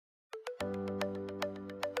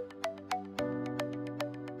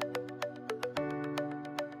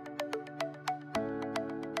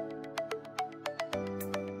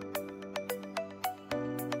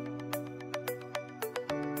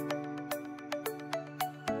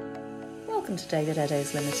Welcome to David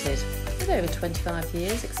Eddowes Limited. With over 25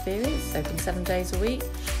 years experience, open 7 days a week,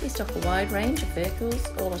 we stock a wide range of vehicles,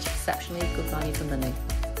 all at exceptionally good value for money.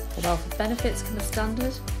 A wealth of benefits come as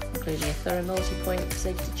standard, including a thorough multi-point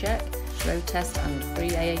safety check, road test and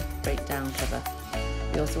free AA breakdown cover.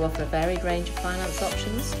 We also offer a varied range of finance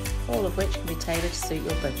options, all of which can be tailored to suit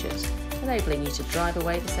your budget, enabling you to drive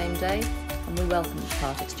away the same day, and we welcome the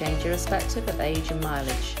part exchange irrespective of age and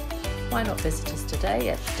mileage. Why not visit us today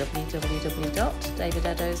at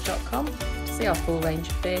www.davideddowes.com to see our full range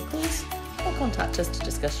of vehicles, or contact us to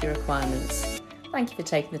discuss your requirements. Thank you for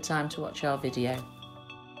taking the time to watch our video.